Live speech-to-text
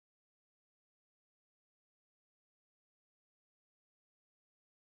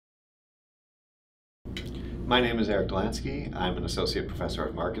My name is Erik Dolansky. I'm an associate professor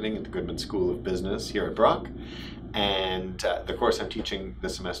of marketing at the Goodman School of Business here at Brock. And the course I'm teaching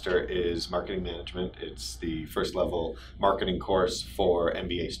this semester is marketing management. It's the first level marketing course for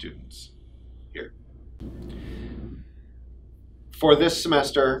MBA students here. For this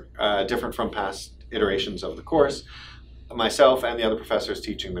semester, different from past iterations of the course, myself and the other professors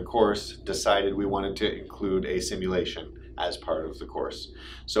teaching the course decided we wanted to include a simulation as part of the course.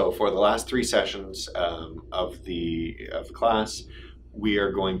 So for the last 3 sessions of the class, we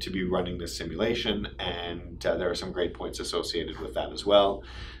are going to be running this simulation, and there are some great points associated with that as well.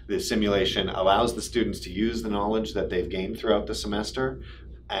 The simulation allows the students to use the knowledge that they've gained throughout the semester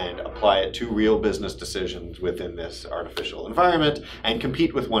and apply it to real business decisions within this artificial environment and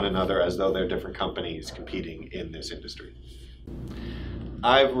compete with one another as though they're different companies competing in this industry.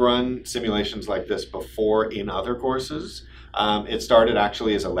 I've run simulations like this before in other courses. It started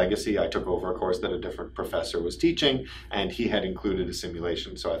actually as a legacy. I took over a course that a different professor was teaching, and he had included a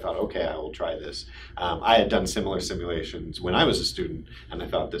simulation, so I thought, okay, I will try this. I had done similar simulations when I was a student, and I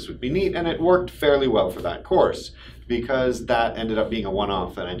thought this would be neat, and it worked fairly well for that course, because that ended up being a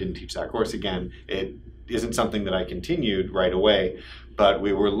one-off, and I didn't teach that course again. It isn't something that I continued right away, but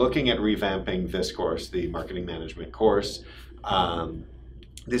we were looking at revamping this course, the marketing management course,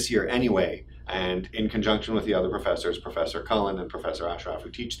 this year anyway. And in conjunction with the other professors, Professor Cullen and Professor Ashraf, who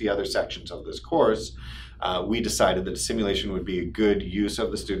teach the other sections of this course, we decided that simulation would be a good use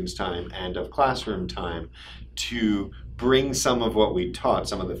of the students' time and of classroom time to bring some of what we taught,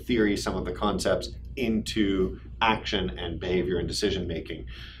 some of the theory, some of the concepts, into action and behavior and decision making.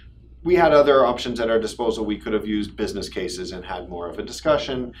 We had other options at our disposal. We could have used business cases and had more of a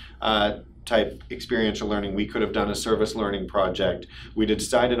discussion type experiential learning. We could have done a service learning project. We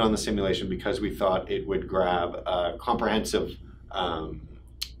decided on the simulation because we thought it would grab a comprehensive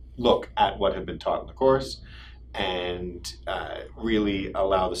look at what had been taught in the course and really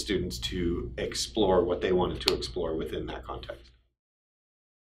allow the students to explore what they wanted to explore within that context.